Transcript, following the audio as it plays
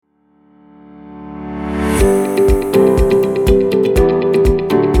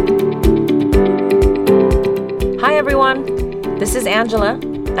Angela,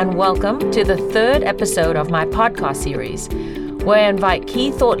 and welcome to the third episode of my podcast series, where I invite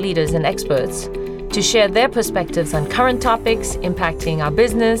key thought leaders and experts to share their perspectives on current topics impacting our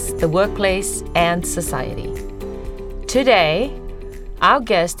business, the workplace, and society. Today, our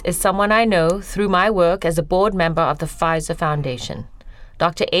guest is someone I know through my work as a board member of the Pfizer Foundation,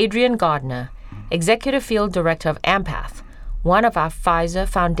 Dr. Adrian Gardner, Executive Field Director of AMPATH, one of our Pfizer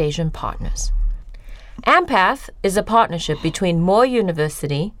Foundation partners. AMPATH is a partnership between Moy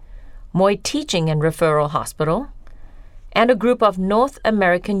University, Moy Teaching and Referral Hospital, and a group of North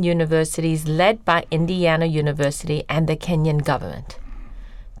American universities led by Indiana University and the Kenyan government.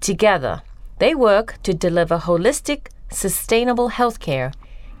 Together, they work to deliver holistic, sustainable healthcare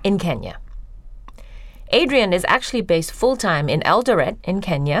in Kenya. Adrian is actually based full-time in Eldoret in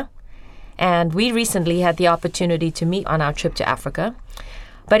Kenya, and we recently had the opportunity to meet on our trip to Africa.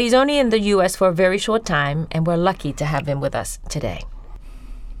 But he's only in the U.S. for a very short time, and we're lucky to have him with us today.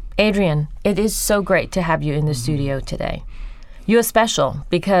 Adrian, it is so great to have you in the studio today. You're special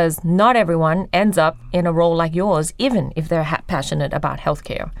because not everyone ends up in a role like yours, even if they're passionate about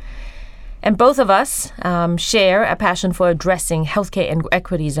healthcare. And both of us share a passion for addressing healthcare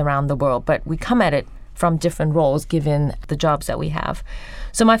inequities around the world, but we come at it from different roles given the jobs that we have.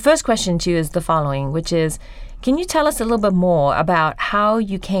 So my first question to you is the following, which is, can you tell us a little bit more about how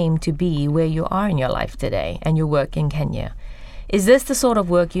you came to be where you are in your life today and your work in Kenya? Is this the sort of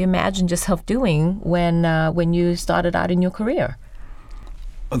work you imagined yourself doing when you started out in your career?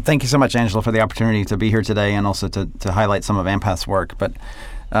 Well, thank you so much, Angela, for the opportunity to be here today and also to highlight some of AMPATH's work. But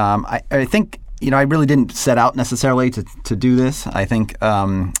I think, I really didn't set out necessarily to do this. I think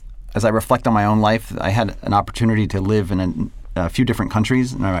as I reflect on my own life, I had an opportunity to live in a few different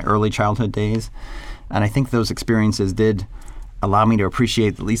countries in my early childhood days. And I think those experiences did allow me to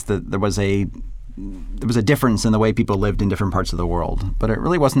appreciate at least that there was a difference in the way people lived in different parts of the world. But it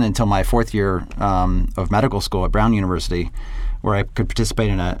really wasn't until my fourth year of medical school at Brown University where I could participate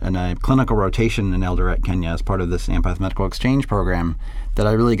in a clinical rotation in Eldoret, Kenya as part of this AMPATH Medical Exchange program that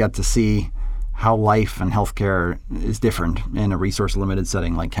I really got to see how life and healthcare is different in a resource-limited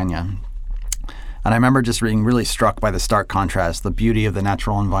setting like Kenya. And I remember just being really struck by the stark contrast, the beauty of the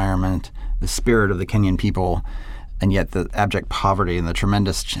natural environment, the spirit of the Kenyan people, and yet the abject poverty and the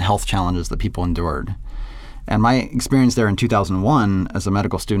tremendous health challenges that people endured. And my experience there in 2001 as a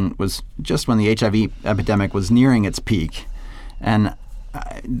medical student was just when the HIV epidemic was nearing its peak. And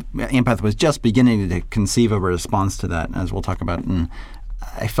AMPATH was just beginning to conceive of a response to that, as we'll talk about. And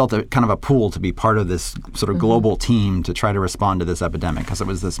I felt a kind of a pull to be part of this sort of global team to try to respond to this epidemic, because it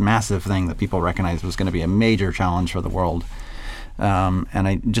was this massive thing that people recognized was going to be a major challenge for the world. And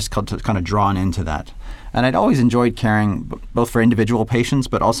I just got kind of drawn into that. And I'd always enjoyed caring both for individual patients,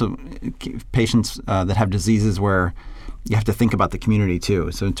 but also patients that have diseases where you have to think about the community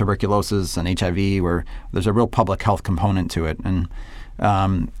too. So tuberculosis and HIV, where there's a real public health component to it. And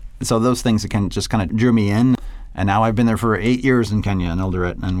so those things just kind of drew me in. And now I've been there for 8 years in Kenya, in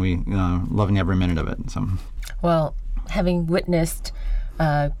Eldoret, and we loving every minute of it. So, well, having witnessed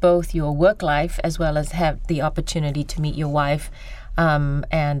both your work life as well as have the opportunity to meet your wife,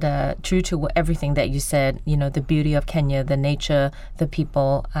 and true to everything that you said, the beauty of Kenya, the nature, the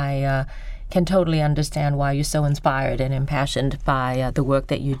people, I can totally understand why you're so inspired and impassioned by the work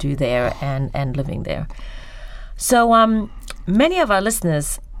that you do there and living there. So many of our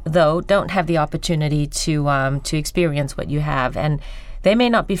listeners, though, don't have the opportunity to experience what you have, and they may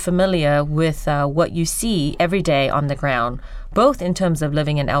not be familiar with what you see every day on the ground, both in terms of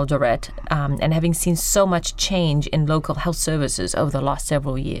living in Eldoret and having seen so much change in local health services over the last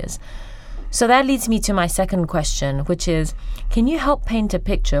several years. So that leads me to my second question, which is, can you help paint a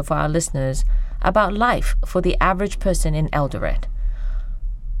picture for our listeners about life for the average person in Eldoret?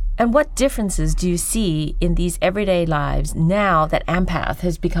 And what differences do you see in these everyday lives now that AMPATH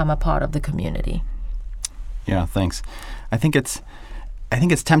has become a part of the community? Yeah, thanks. I think it's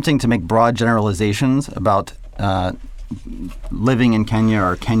tempting to make broad generalizations about living in Kenya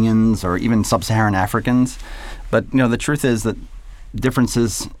or Kenyans or even sub-Saharan Africans. But, the truth is that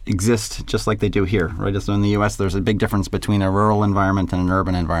differences exist just like they do here, right? So in the U.S., there's a big difference between a rural environment and an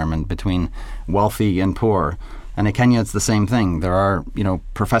urban environment, between wealthy and poor. And in Kenya, it's the same thing. There are,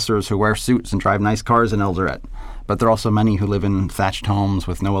 professors who wear suits and drive nice cars in Eldoret, but there are also many who live in thatched homes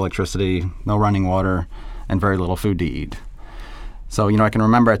with no electricity, no running water, and very little food to eat. So, I can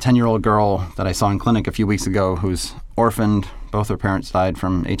remember a 10-year-old girl that I saw in clinic a few weeks ago who's orphaned. Both her parents died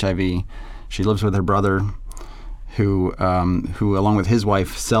from HIV. She lives with her brother, who along with his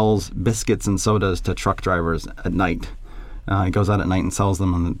wife, sells biscuits and sodas to truck drivers at night. He goes out at night and sells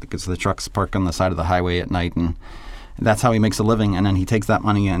them because the trucks park on the side of the highway at night. And That's how he makes a living, and then he takes that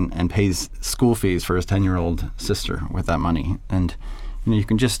money and pays school fees for his 10-year-old sister with that money. And you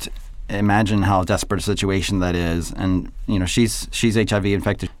can just imagine how desperate a situation that is. And she's HIV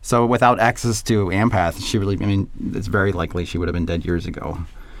infected, so without access to Ampath, it's very likely she would have been dead years ago.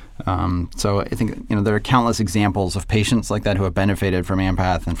 So I think there are countless examples of patients like that who have benefited from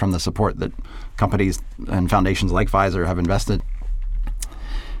Ampath and from the support that companies and foundations like Pfizer have invested.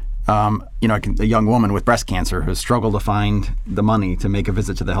 A young woman with breast cancer who struggled to find the money to make a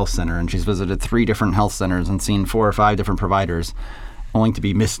visit to the health center, and she's visited 3 different health centers and seen 4 or 5 different providers, only to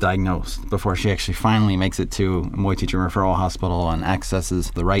be misdiagnosed before she actually finally makes it to Moi Teaching Referral Hospital and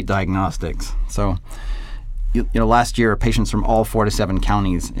accesses the right diagnostics. So, last year, patients from all 4 to 7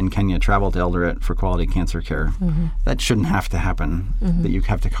 counties in Kenya traveled to Eldoret for quality cancer care. Mm-hmm. That shouldn't have to happen, that you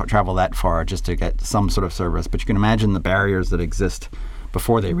have to travel that far just to get some sort of service. But you can imagine the barriers that exist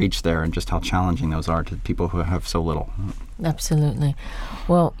before they reach there and just how challenging those are to people who have so little. Absolutely.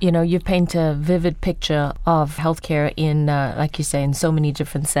 Well, you paint a vivid picture of healthcare in, like you say, in so many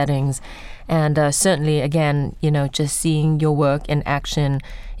different settings. And certainly, again, just seeing your work in action,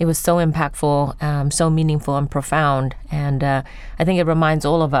 it was so impactful, so meaningful and profound. And I think it reminds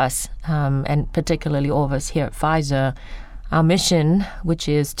all of us, and particularly all of us here at Pfizer, our mission, which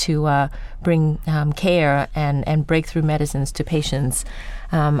is to bring care and breakthrough medicines to patients,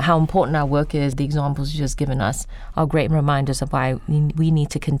 how important our work is. The examples you've just given us are great reminders of why we need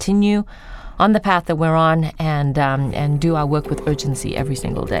to continue on the path that we're on and do our work with urgency every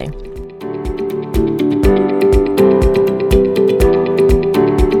single day.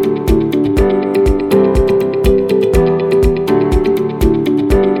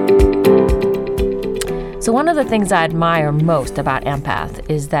 So one of the things I admire most about Ampath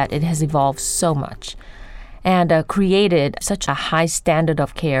is that it has evolved so much and created such a high standard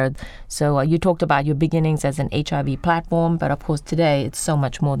of care. So you talked about your beginnings as an HIV platform, but of course today it's so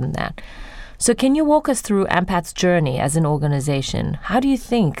much more than that. So can you walk us through Ampath's journey as an organization? How do you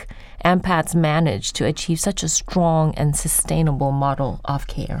think Ampath's managed to achieve such a strong and sustainable model of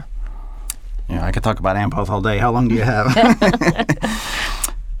care? Yeah, I could talk about Ampath all day. How long do you have?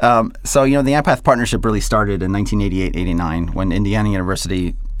 The Ampath partnership really started in 1988-89 when Indiana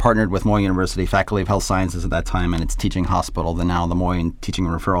University partnered with Moi University Faculty of Health Sciences at that time and its teaching hospital, the Moi Teaching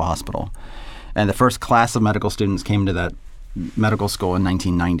and Referral Hospital. And the first class of medical students came to that medical school in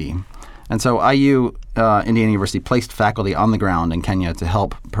 1990. And so IU, Indiana University, placed faculty on the ground in Kenya to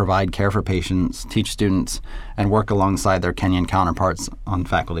help provide care for patients, teach students, and work alongside their Kenyan counterparts on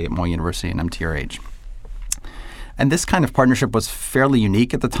faculty at Moi University and MTRH. And this kind of partnership was fairly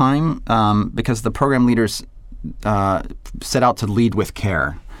unique at the time because the program leaders set out to lead with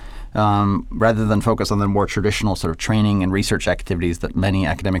care rather than focus on the more traditional sort of training and research activities that many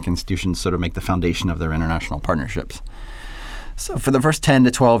academic institutions sort of make the foundation of their international partnerships. So for the first 10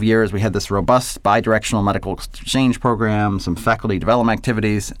 to 12 years, we had this robust bidirectional medical exchange program, some faculty development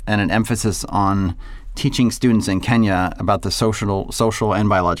activities, and an emphasis on teaching students in Kenya about the social and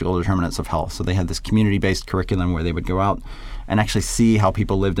biological determinants of health. So they had this community-based curriculum where they would go out and actually see how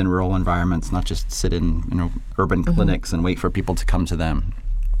people lived in rural environments, not just sit in urban clinics and wait for people to come to them.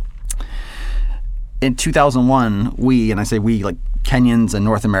 In 2001, we, and I say we, like Kenyans and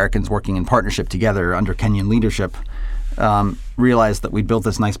North Americans working in partnership together under Kenyan leadership, realized that we built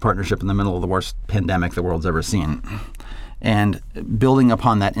this nice partnership in the middle of the worst pandemic the world's ever seen. And building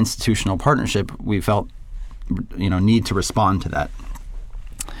upon that institutional partnership, we felt, need to respond to that.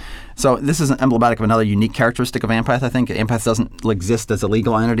 So this is emblematic of another unique characteristic of Ampath, I think. Ampath doesn't exist as a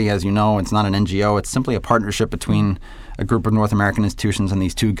legal entity, as you know. It's not an NGO. It's simply a partnership between a group of North American institutions and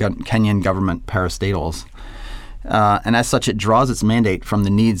these 2 Kenyan government parastatals. And as such, it draws its mandate from the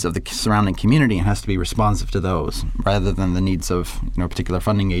needs of the surrounding community and has to be responsive to those rather than the needs of a particular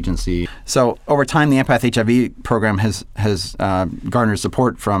funding agency. So over time, the Ampath HIV program has garnered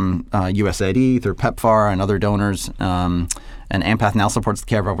support from USAID through PEPFAR and other donors. And Ampath now supports the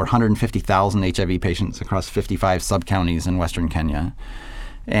care of over 150,000 HIV patients across 55 sub-counties in Western Kenya.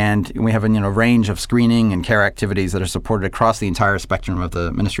 And we have a range of screening and care activities that are supported across the entire spectrum of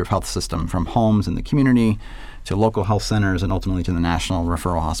the Ministry of Health system, from homes in the community to local health centers and ultimately to the National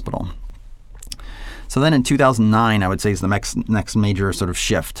Referral Hospital. So then in 2009, I would say, is the next major sort of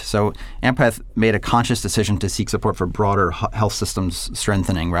shift. So Ampath made a conscious decision to seek support for broader health systems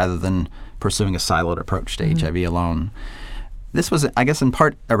strengthening rather than pursuing a siloed approach to HIV alone. This was, I guess, in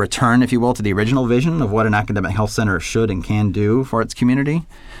part a return, if you will, to the original vision of what an academic health center should and can do for its community,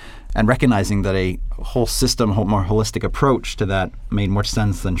 and recognizing that a whole system, more holistic approach to that made more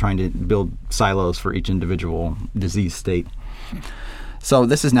sense than trying to build silos for each individual disease state. So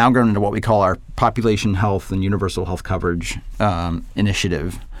this has now grown into what we call our Population Health and Universal Health Coverage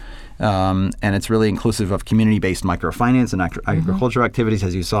initiative. And it's really inclusive of community-based microfinance and agricultural activities,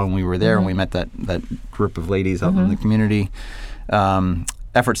 as you saw when we were there and we met that group of ladies out in the community.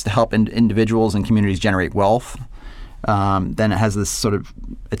 Efforts to help individuals and communities generate wealth. Then it has this sort of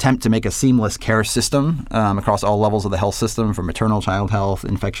attempt to make a seamless care system across all levels of the health system for maternal child health,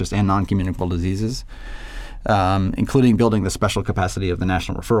 infectious and non-communicable diseases, including building the special capacity of the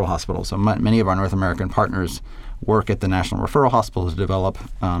National Referral Hospital. So many of our North American partners work at the National Referral Hospital to develop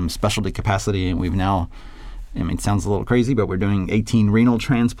specialty capacity, and we've now, it sounds a little crazy, but we're doing 18 renal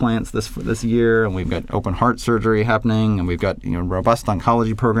transplants this year, and we've got open heart surgery happening, and we've got a robust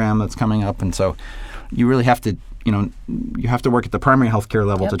oncology program that's coming up. And so you really have to you have to work at the primary healthcare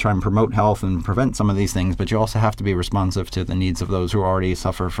level to try and promote health and prevent some of these things, but you also have to be responsive to the needs of those who already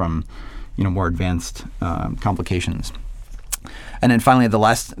suffer from more advanced complications. And then finally, the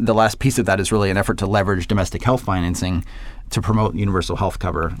last piece of that is really an effort to leverage domestic health financing to promote universal health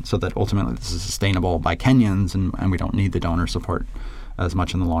cover so that ultimately this is sustainable by Kenyans and we don't need the donor support as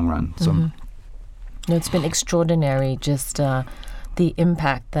much in the long run. So it's been extraordinary, just the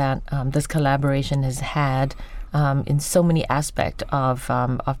impact that this collaboration has had in so many aspects of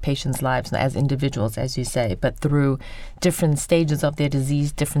patients' lives as individuals, as you say, but through different stages of their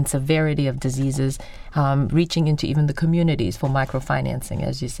disease, different severity of diseases, reaching into even the communities for microfinancing,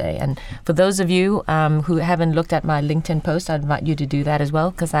 as you say. And for those of you who haven't looked at my LinkedIn post, I'd invite you to do that as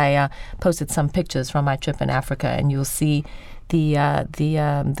well, because I posted some pictures from my trip in Africa, and you'll see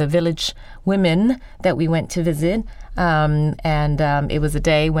the village women that we went to visit. It was a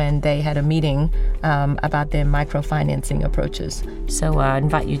day when they had a meeting about their microfinancing approaches. So I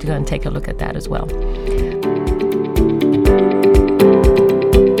invite you to go and take a look at that as well.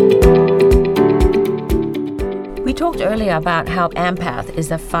 We talked earlier about how AMPATH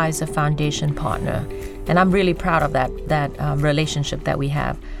is a Pfizer Foundation partner, and I'm really proud of that relationship that we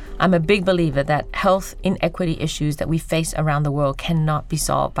have. I'm a big believer that health inequity issues that we face around the world cannot be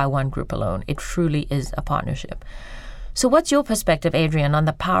solved by one group alone. It truly is a partnership. So what's your perspective, Adrian, on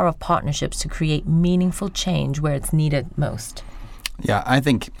the power of partnerships to create meaningful change where it's needed most? Yeah, I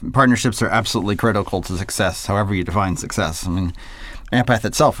think partnerships are absolutely critical to success, however you define success. I mean, AMPATH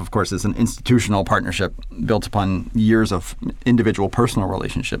itself, of course, is an institutional partnership built upon years of individual personal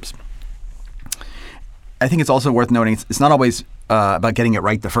relationships. I think it's also worth noting it's not always about getting it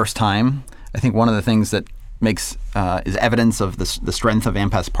right the first time. I think one of the things that makes is evidence of the strength of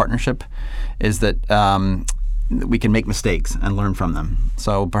AMPATH's partnership is that we can make mistakes and learn from them.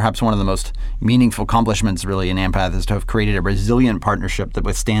 So perhaps one of the most meaningful accomplishments really in AMPATH is to have created a resilient partnership that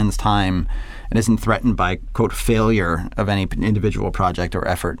withstands time and isn't threatened by, quote, failure of any individual project or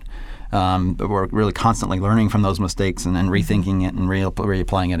effort. But we're really constantly learning from those mistakes and then rethinking it and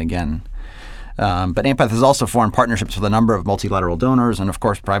reapplying it again. But AMPATH has also formed partnerships with a number of multilateral donors and, of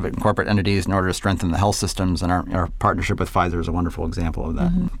course, private and corporate entities in order to strengthen the health systems. And our partnership with Pfizer is a wonderful example of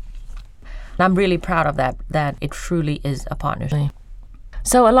that. And I'm really proud of that it truly is a partnership.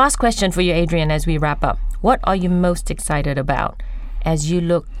 So a last question for you, Adrian, as we wrap up. What are you most excited about as you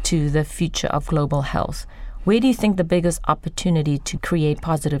look to the future of global health? Where do you think the biggest opportunity to create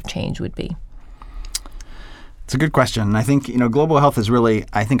positive change would be? It's a good question. I think global health is really,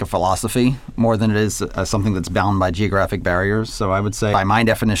 a philosophy more than it is something that's bound by geographic barriers. So I would say, by my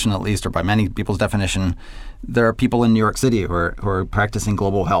definition at least, or by many people's definition, there are people in New York City who are practicing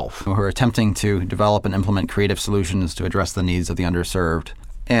global health, who are attempting to develop and implement creative solutions to address the needs of the underserved.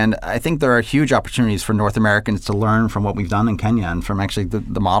 And I think there are huge opportunities for North Americans to learn from what we've done in Kenya and from actually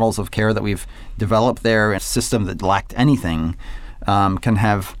the models of care that we've developed there. A system that lacked anything can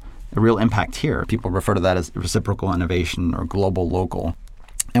have a real impact here. People refer to that as reciprocal innovation or global local.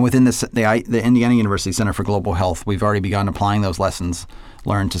 And within the Indiana University Center for Global Health, we've already begun applying those lessons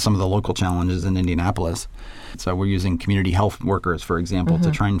learned to some of the local challenges in Indianapolis. So we're using community health workers, for example,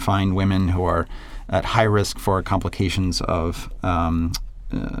 to try and find women who are at high risk for complications of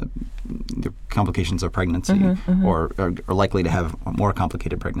pregnancy or are likely to have more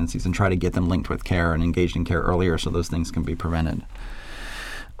complicated pregnancies, and try to get them linked with care and engaged in care earlier so those things can be prevented.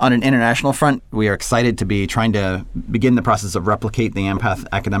 On an international front, we are excited to be trying to begin the process of replicate the AMPATH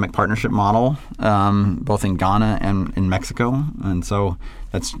academic partnership model, both in Ghana and in Mexico. And so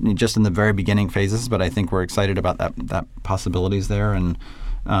that's just in the very beginning phases, but I think we're excited about that possibilities there, and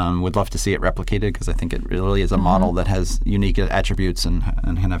would love to see it replicated because I think it really is a model that has unique attributes and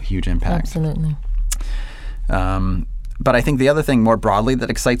can have huge impact. Absolutely. But I think the other thing more broadly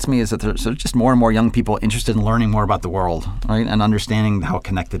that excites me is that there's just more and more young people interested in learning more about the world, right, and understanding how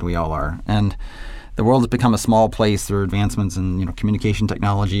connected we all are. And the world has become a small place through advancements in communication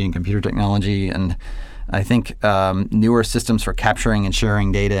technology and computer technology, and I think newer systems for capturing and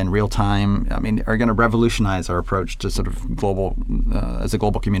sharing data in real time, are going to revolutionize our approach to sort of global, as a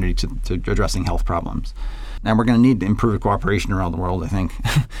global community to addressing health problems. And we're going to need improved cooperation around the world, I think,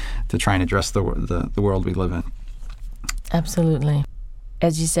 to try and address the world we live in. Absolutely.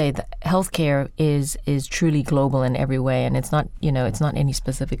 As you say, the healthcare is truly global in every way, and it's not any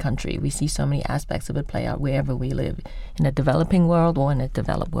specific country. We see so many aspects of it play out wherever we live, in a developing world or in a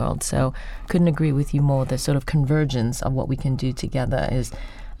developed world. So, couldn't agree with you more. The sort of convergence of what we can do together is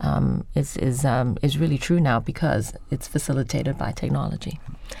really true now because it's facilitated by technology.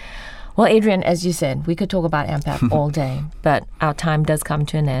 Well, Adrian, as you said, we could talk about AMPATH all day, but our time does come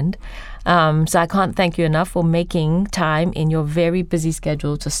to an end. So I can't thank you enough for making time in your very busy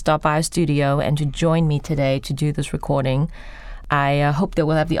schedule to stop by our studio and to join me today to do this recording. I hope that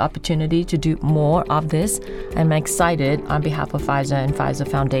we'll have the opportunity to do more of this. I'm excited on behalf of Pfizer and Pfizer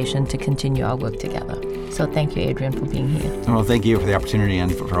Foundation to continue our work together. So thank you, Adrian, for being here. Well, thank you for the opportunity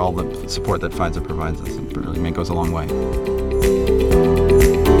and for all the support that Pfizer provides us. It really goes a long way.